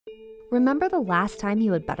Remember the last time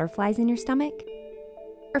you had butterflies in your stomach?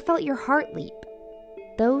 Or felt your heart leap?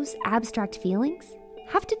 Those abstract feelings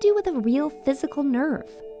have to do with a real physical nerve,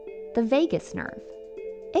 the vagus nerve.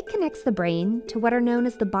 It connects the brain to what are known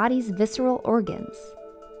as the body's visceral organs: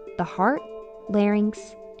 the heart,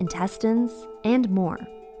 larynx, intestines, and more.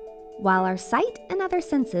 While our sight and other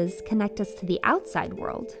senses connect us to the outside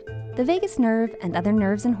world, the vagus nerve and other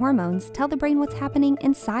nerves and hormones tell the brain what's happening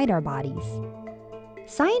inside our bodies.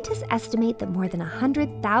 Scientists estimate that more than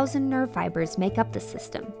 100,000 nerve fibers make up the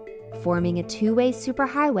system, forming a two-way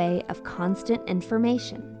superhighway of constant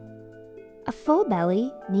information. A full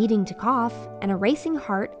belly, needing to cough, and a racing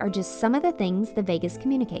heart are just some of the things the vagus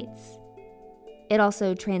communicates. It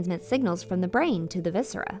also transmits signals from the brain to the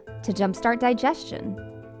viscera to jumpstart digestion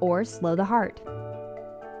or slow the heart.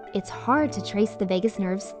 It's hard to trace the vagus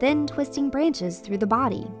nerve's thin, twisting branches through the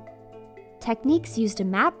body. Techniques used to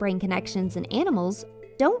map brain connections in animals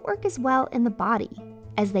don't work as well in the body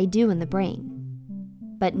as they do in the brain.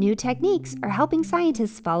 But new techniques are helping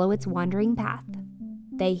scientists follow its wandering path.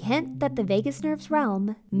 They hint that the vagus nerve's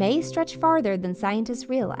realm may stretch farther than scientists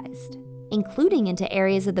realized, including into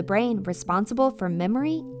areas of the brain responsible for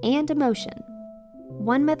memory and emotion.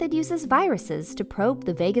 One method uses viruses to probe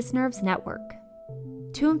the vagus nerve's network.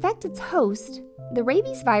 To infect its host, the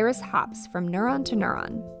rabies virus hops from neuron to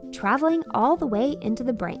neuron, traveling all the way into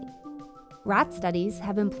the brain. Rat studies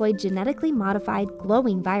have employed genetically modified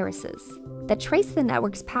glowing viruses that trace the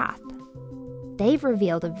network's path. They've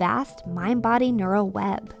revealed a vast mind-body neural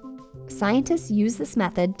web. Scientists use this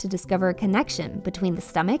method to discover a connection between the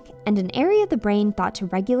stomach and an area of the brain thought to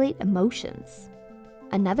regulate emotions.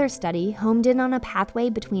 Another study homed in on a pathway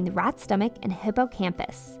between the rat's stomach and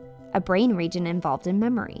hippocampus, a brain region involved in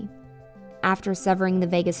memory. After severing the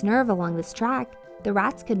vagus nerve along this track, the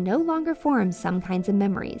rats could no longer form some kinds of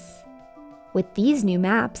memories. With these new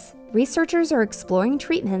maps, researchers are exploring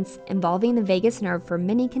treatments involving the vagus nerve for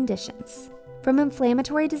many conditions, from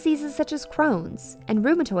inflammatory diseases such as Crohn's and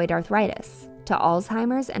rheumatoid arthritis to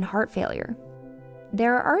Alzheimer's and heart failure.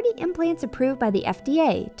 There are already implants approved by the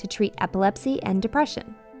FDA to treat epilepsy and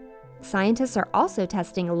depression. Scientists are also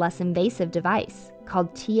testing a less invasive device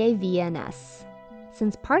called TAVNS.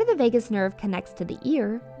 Since part of the vagus nerve connects to the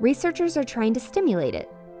ear, researchers are trying to stimulate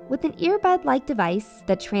it with an earbud-like device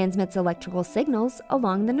that transmits electrical signals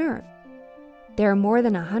along the nerve. There are more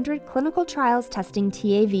than 100 clinical trials testing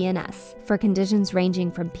TAVNS for conditions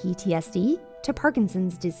ranging from PTSD to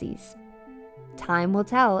Parkinson's disease. Time will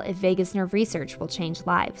tell if vagus nerve research will change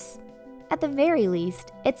lives. At the very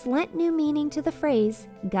least, it's lent new meaning to the phrase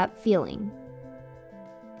gut feeling.